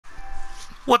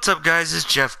What's up, guys? It's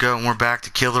Jeff Goat, and we're back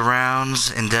to kill the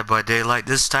rounds in Dead by Daylight.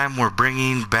 This time we're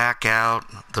bringing back out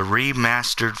the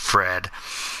remastered Fred.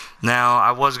 Now,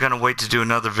 I was going to wait to do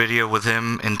another video with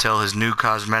him until his new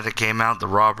cosmetic came out, the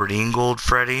Robert Ingold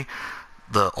Freddy,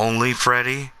 the only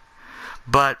Freddy.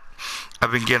 But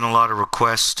I've been getting a lot of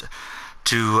requests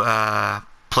to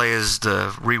play as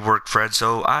the reworked Fred,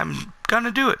 so I'm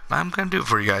gonna do it. I'm gonna do it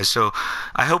for you guys. So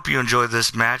I hope you enjoy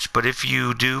this match, but if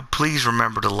you do, please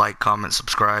remember to like, comment,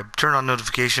 subscribe, turn on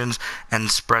notifications,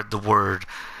 and spread the word.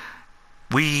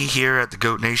 We here at the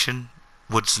Goat Nation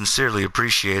would sincerely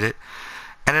appreciate it,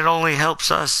 and it only helps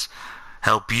us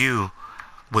help you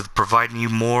with providing you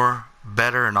more,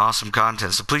 better, and awesome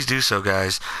content. So please do so,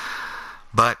 guys.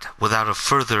 But without a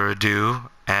further ado,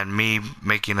 and me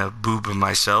making a boob of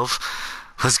myself,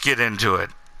 let's get into it.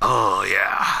 Oh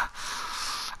yeah,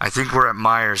 I think we're at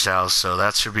Meyer's house, so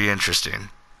that should be interesting.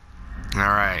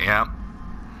 Alright, yep.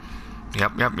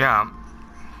 Yep.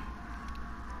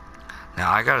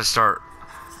 Now I gotta start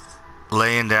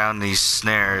laying down these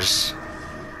snares.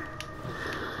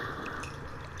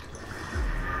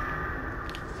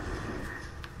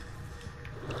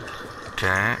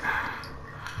 Okay.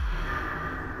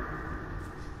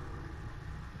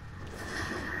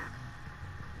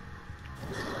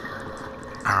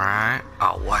 Alright.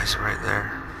 Oh, why is it right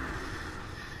there?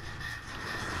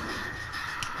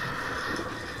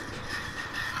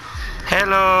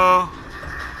 Hello!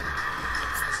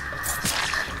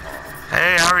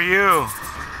 Hey, how are you?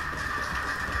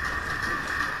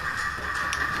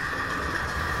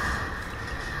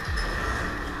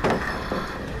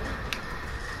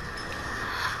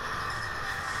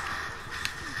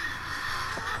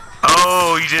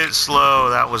 Oh, you did it slow.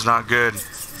 That was not good.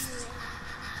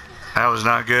 That was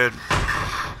not good.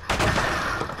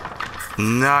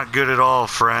 Not good at all,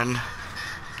 friend.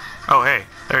 Oh, hey,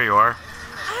 there you are.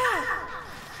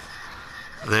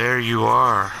 There you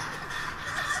are.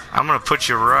 I'm gonna put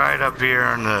you right up here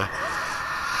on the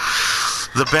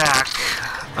back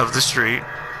of the street.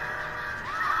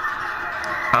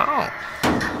 Oh.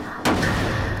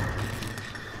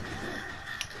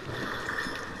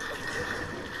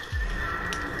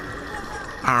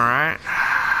 All right.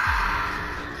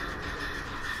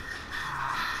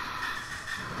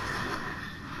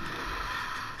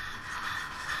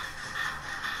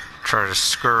 Try to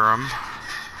scur him.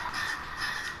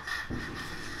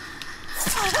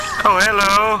 Oh,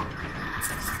 hello.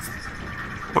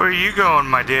 Where are you going,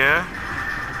 my dear?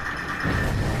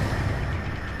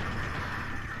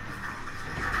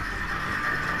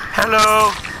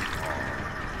 Hello.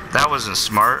 That wasn't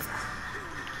smart.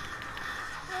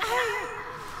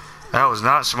 That was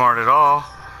not smart at all.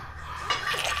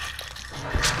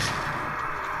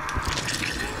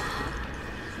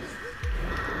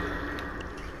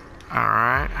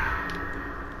 Alright.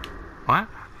 What?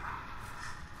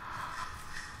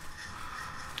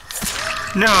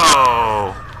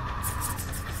 No!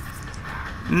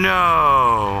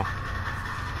 No!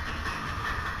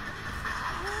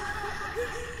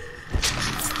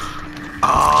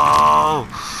 Oh!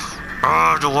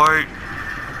 Oh, Dwight!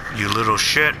 You little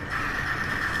shit.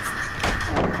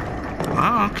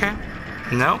 Oh, okay.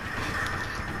 Nope.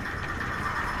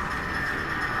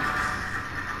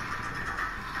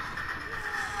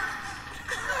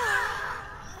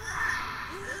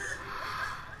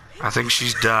 I think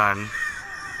she's done.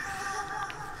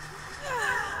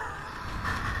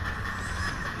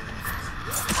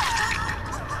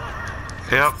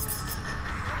 Yep.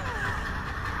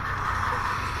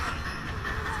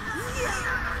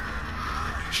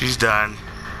 She's done.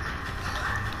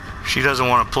 She doesn't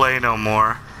want to play no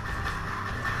more.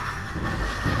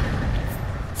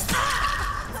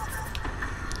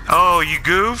 Oh, you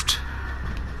goofed?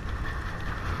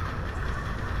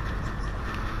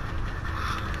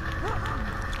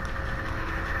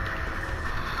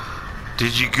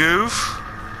 Did you goof?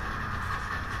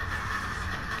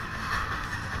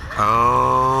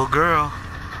 Oh, girl.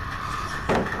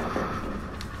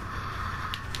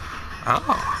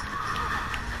 Oh.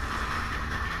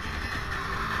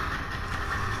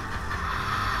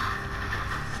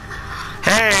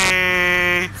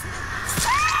 Hey!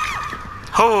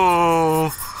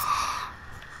 Ho!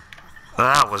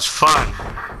 That was fun.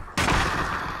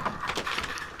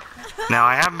 Now,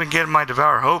 I haven't been getting my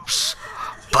Devour Hopes,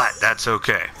 but that's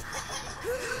okay.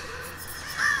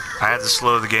 I had to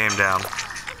slow the game down.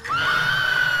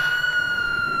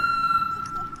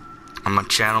 I'm gonna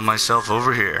channel myself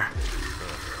over here.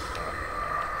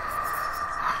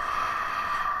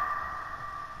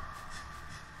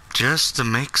 Just to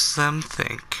make them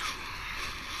think.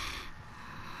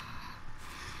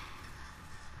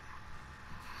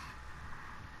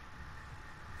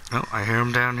 Oh, I hear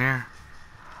him down here.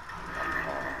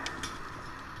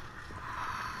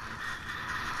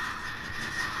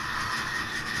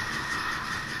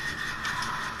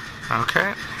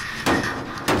 Okay.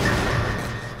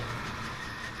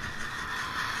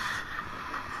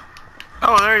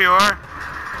 Oh, there you are.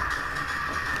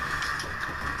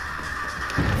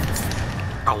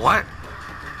 Oh, what?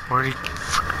 Where'd he...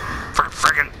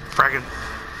 Friggin'.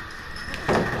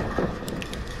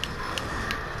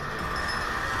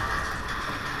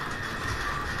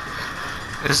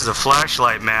 This is the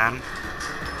flashlight man.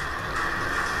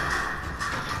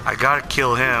 I gotta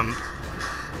kill him.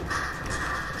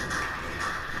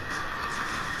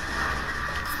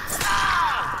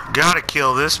 Gotta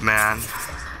kill this man.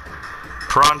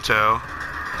 Pronto.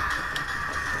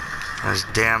 Those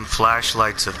damn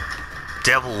flashlights of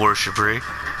devil worshippery.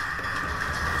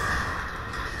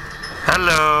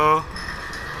 Hello.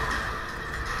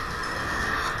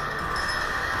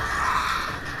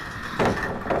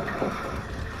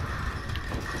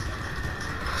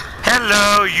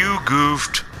 Hello, you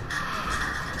goofed.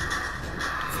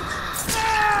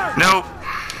 Nope.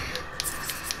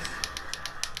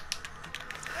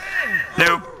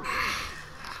 Nope.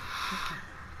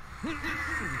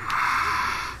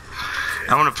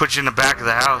 I'm gonna put you in the back of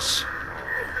the house.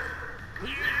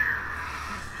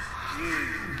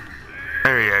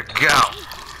 There you go.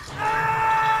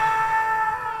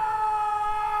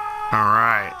 All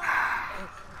right.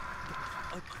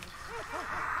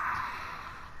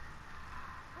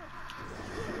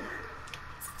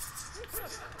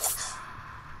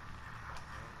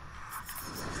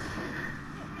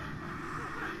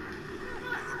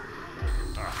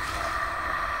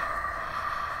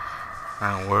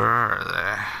 Now, where are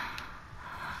they?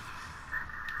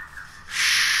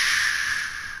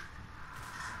 Shh.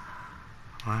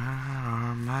 Where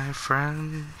are my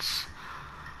friends?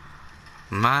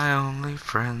 My only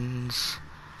friends.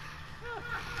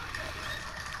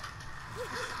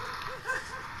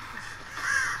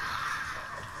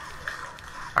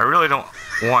 I really don't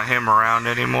want him around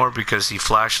anymore because he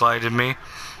flashlighted me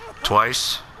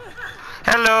twice.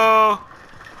 Hello!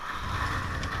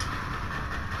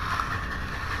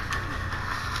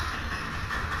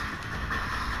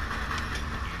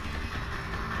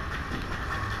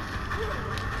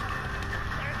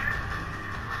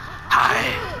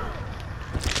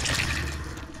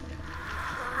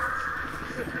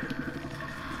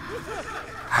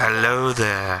 Hello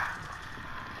there.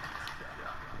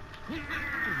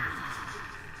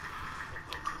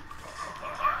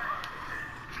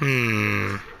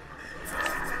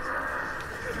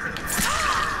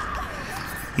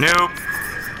 Nope.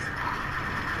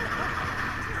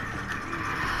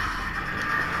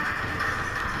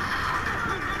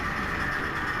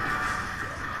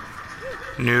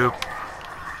 Nope.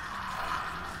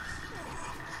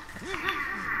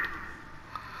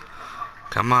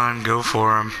 Come on, go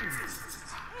for him.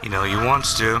 You know he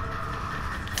wants to.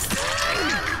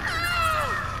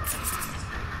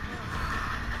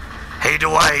 Hey,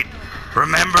 Dwight,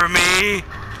 remember me?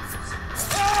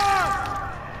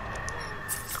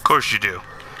 Of course you do.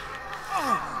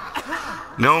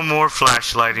 No more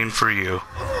flashlighting for you.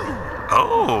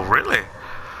 Oh, really?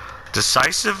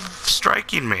 Decisive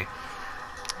striking me.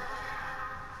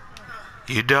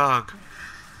 You dog.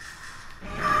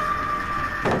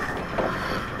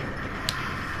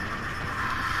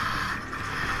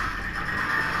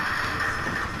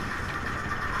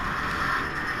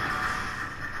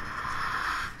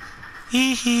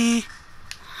 Hee hee.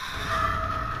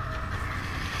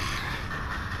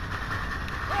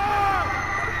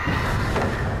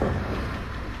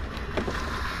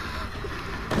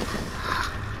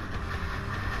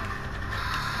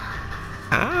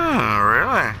 Oh,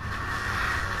 really?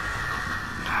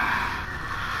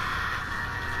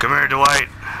 Come here, Dwight.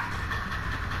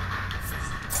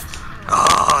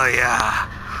 Oh, yeah.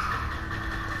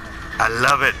 I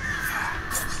love it.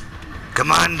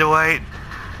 Come on, Dwight.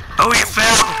 Oh, you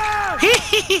fell!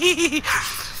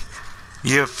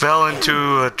 You fell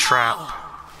into a trap.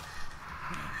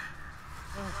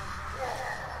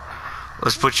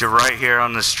 Let's put you right here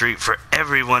on the street for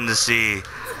everyone to see.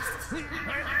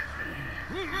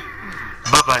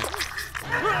 Bye-bye.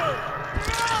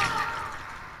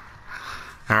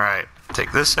 Alright,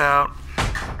 take this out.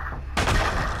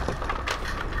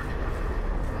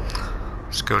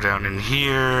 Let's go down in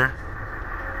here.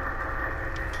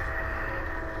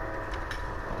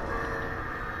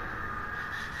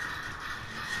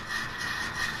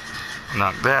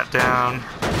 Knock that down.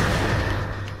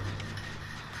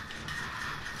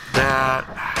 That.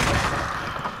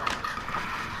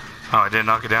 Oh, I didn't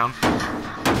knock it down?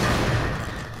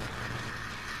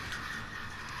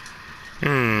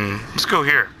 go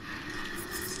here.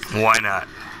 Why not?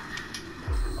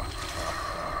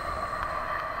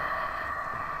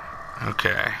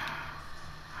 Okay.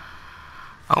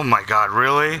 Oh my god,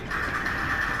 really?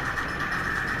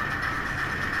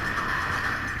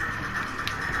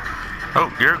 Oh,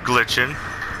 you're glitching.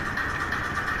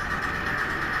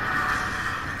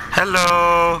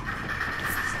 Hello.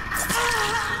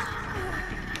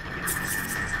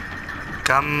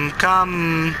 Come,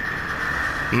 come,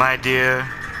 my dear.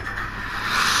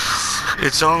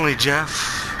 It's only Jeff.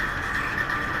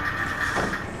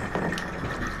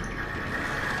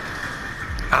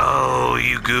 Oh,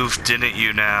 you goofed, didn't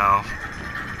you now?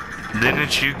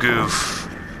 Didn't you goof?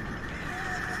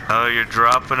 Oh, you're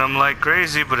dropping them like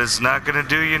crazy, but it's not gonna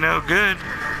do you no good.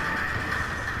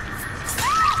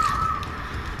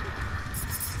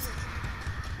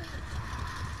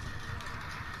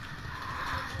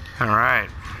 Alright.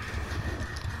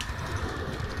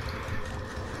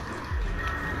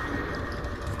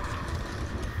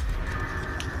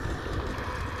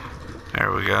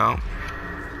 There we go.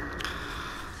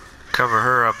 Cover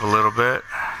her up a little bit.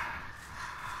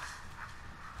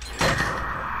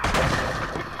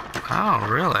 Oh,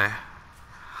 really?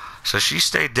 So she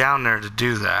stayed down there to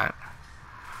do that.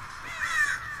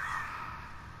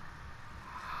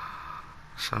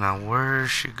 So now where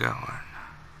is she going?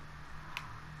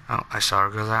 Oh, I saw her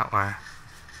go that way.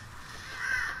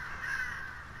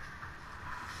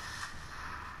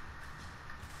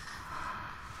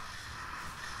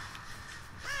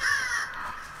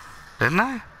 Didn't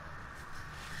I?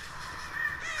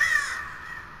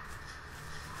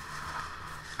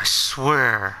 I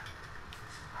swear.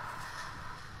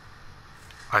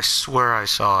 I swear I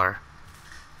saw her.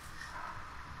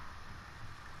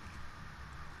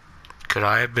 Could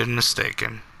I have been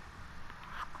mistaken?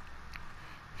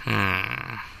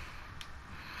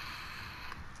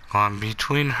 Well, I'm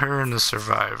between her and the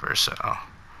survivor, so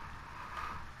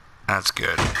that's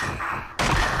good.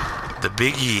 The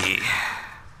Biggie.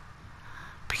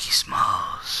 Biggie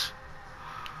Smalls.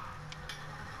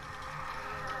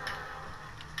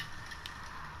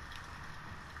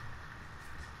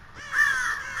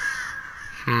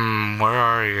 Where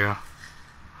are you?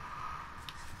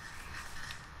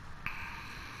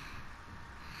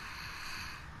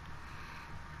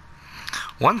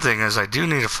 One thing is I do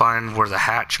need to find where the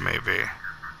hatch may be.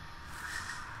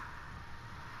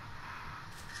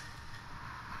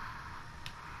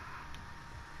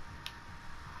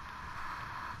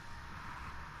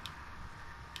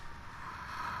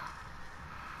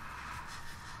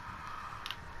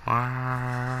 Where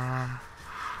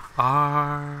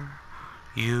are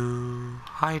you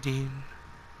hiding,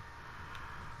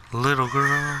 little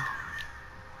girl?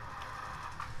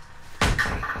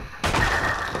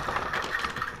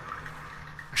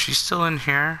 Is she still in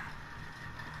here?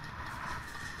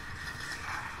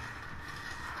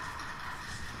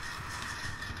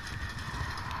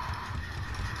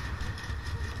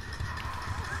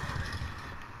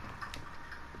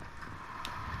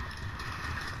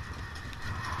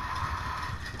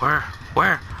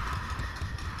 Where?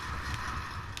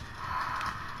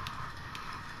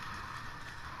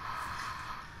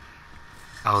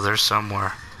 Oh, there's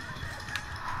somewhere.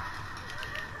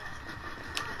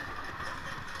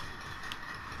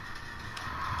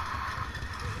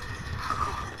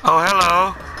 Oh,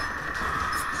 hello.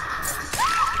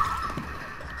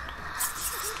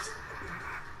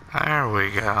 There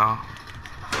we go.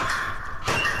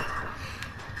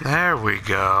 There we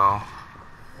go.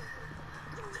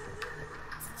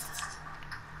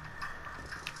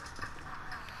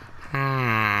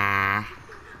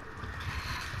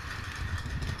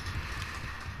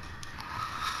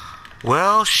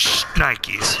 Well,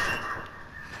 shnikes.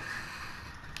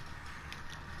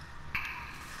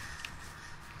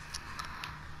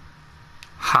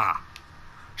 Huh.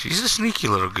 She's a sneaky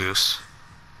little goose.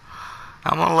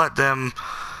 I'm gonna let them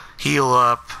heal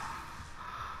up,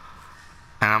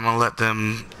 and I'm gonna let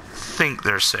them think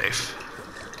they're safe.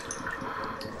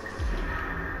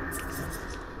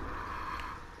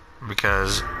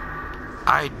 Because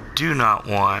I do not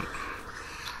want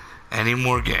any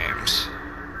more games.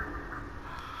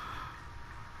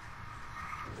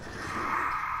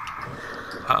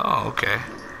 Oh, okay.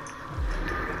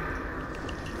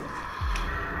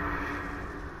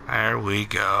 There we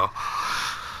go.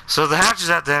 So the hatch is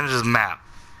at the end of the map.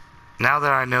 Now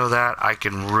that I know that, I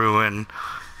can ruin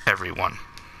everyone.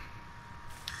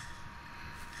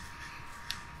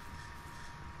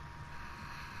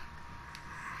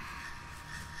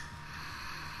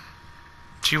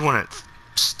 You wouldn't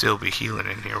still be healing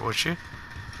in here, would you?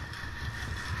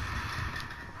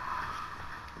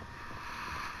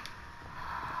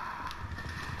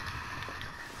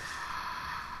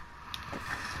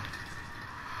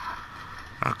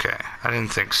 I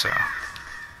didn't think so.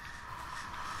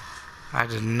 I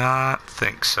did not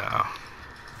think so.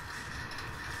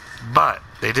 But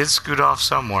they did scoot off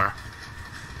somewhere.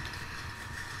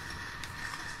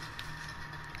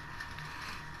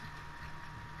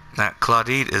 That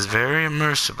Claudette is very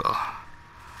immersible.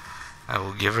 I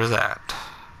will give her that.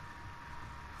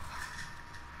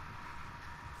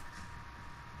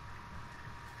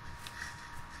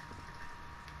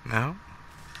 No?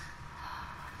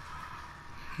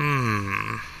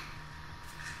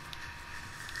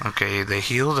 Okay, they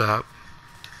healed up.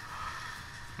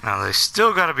 Now they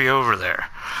still gotta be over there.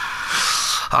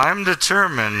 I'm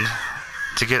determined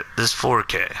to get this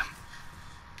 4K.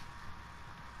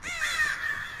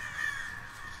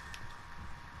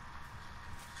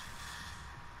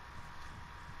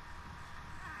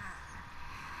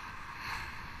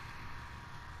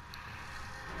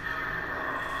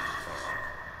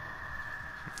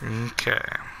 Okay.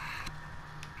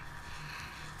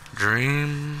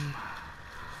 Dream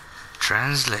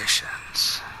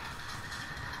translations.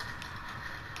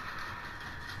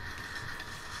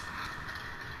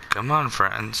 Come on,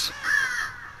 friends.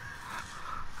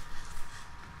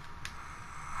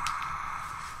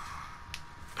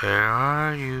 Where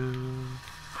are you?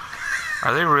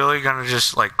 Are they really gonna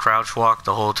just like crouch walk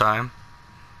the whole time?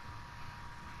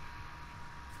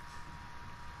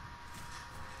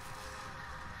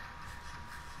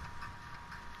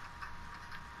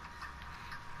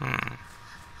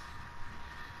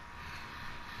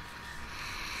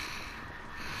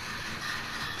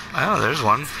 Oh, there's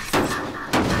one.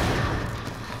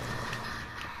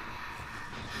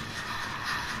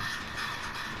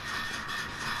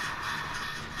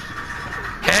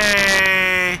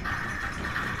 Hey!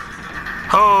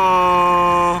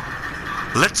 Ho!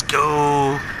 Let's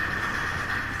go!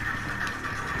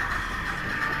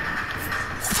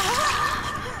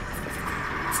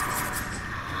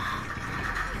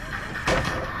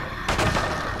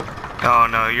 Oh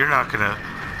no, you're not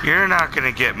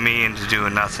gonna get me into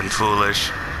doing nothing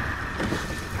foolish.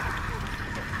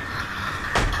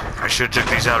 I should have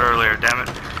took these out earlier, damn it.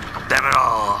 Damn it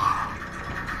all.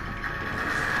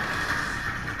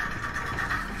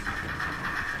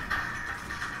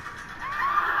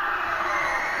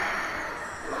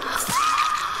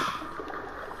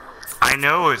 I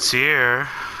know it's here.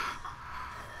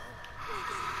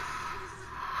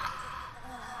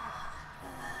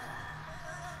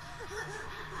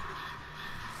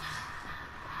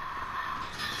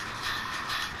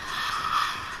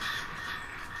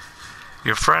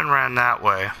 Your friend ran that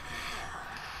way.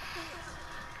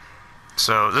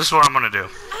 So this is what I'm gonna do.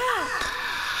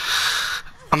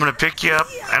 I'm gonna pick you up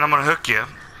and I'm gonna hook you.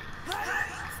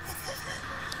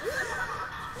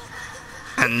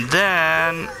 And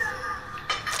then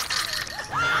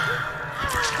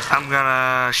I'm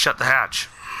gonna shut the hatch.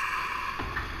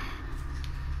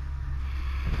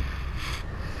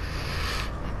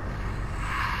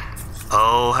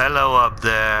 Oh, hello up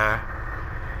there.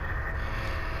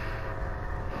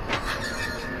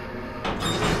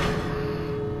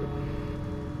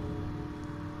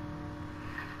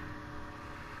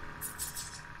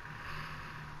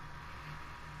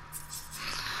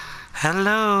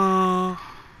 Hello.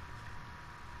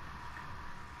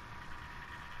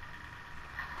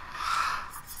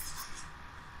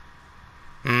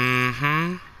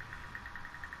 Mm-hmm.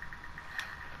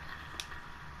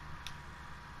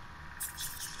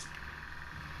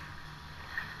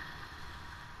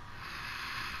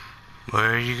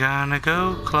 Where you gonna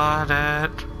go,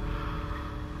 Claudette?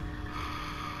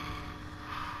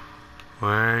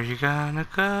 Where you gonna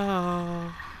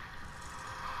go?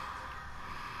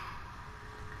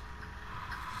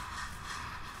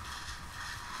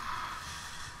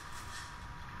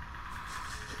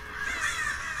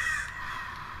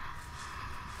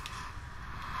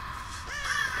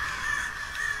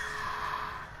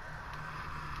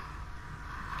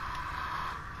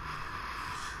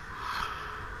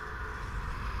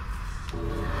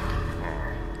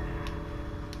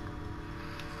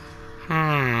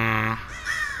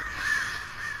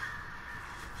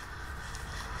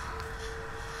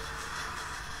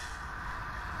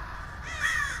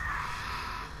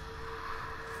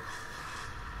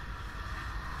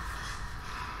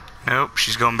 Nope,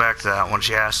 she's going back to that one.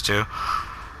 She has to.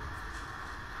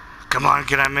 Come on,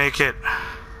 can I make it?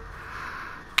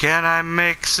 Can I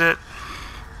mix it?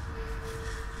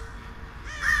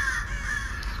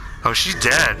 Oh, she's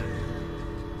dead.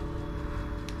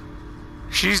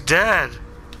 She's dead.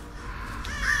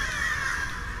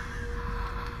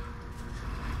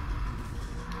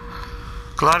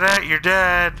 Claudette, you're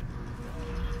dead.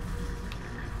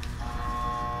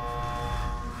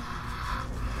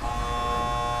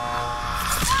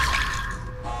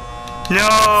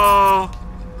 No!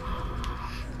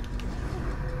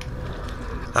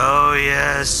 Oh,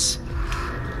 yes.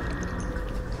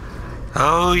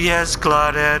 Oh, yes,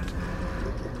 Claudette.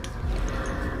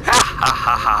 Ha ha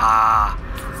ha ha.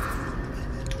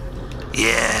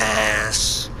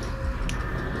 Yes.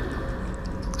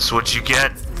 That's what you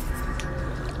get.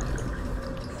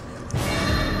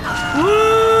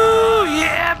 Woo!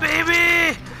 Yeah,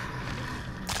 baby!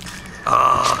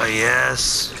 Oh,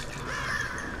 yes.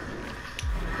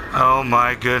 Oh,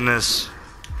 my goodness.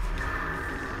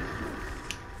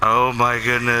 Oh, my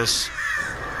goodness.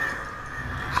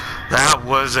 That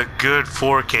was a good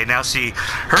 4K. Now, see,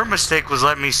 her mistake was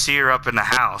letting me see her up in the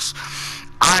house.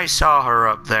 I saw her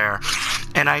up there,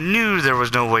 and I knew there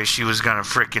was no way she was going to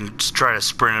freaking try to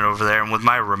sprint it over there. And with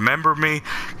my remember me,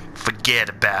 forget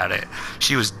about it.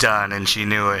 She was done, and she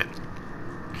knew it.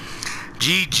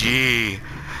 GG.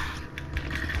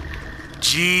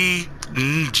 GG.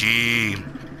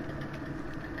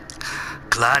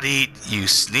 Claudette, you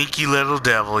sneaky little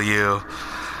devil, you.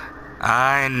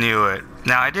 I knew it.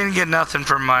 Now, I didn't get nothing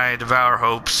from my Devour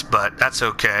Hopes, but that's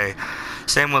okay.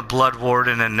 Same with Blood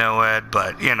Warden and Noed,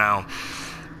 but, you know,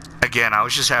 again, I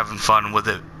was just having fun with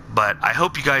it. But I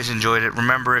hope you guys enjoyed it.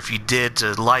 Remember, if you did,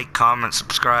 to like, comment,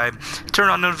 subscribe, turn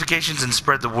on notifications, and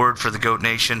spread the word for the Goat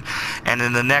Nation. And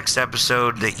in the next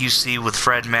episode that you see with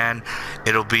Fredman,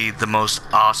 it'll be the most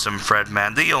awesome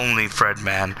Fredman, the only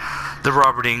Fredman, the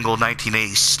Robert Engel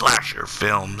 1980 slasher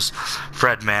films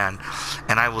Fredman.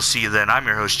 And I will see you then. I'm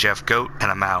your host, Jeff Goat, and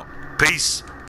I'm out. Peace.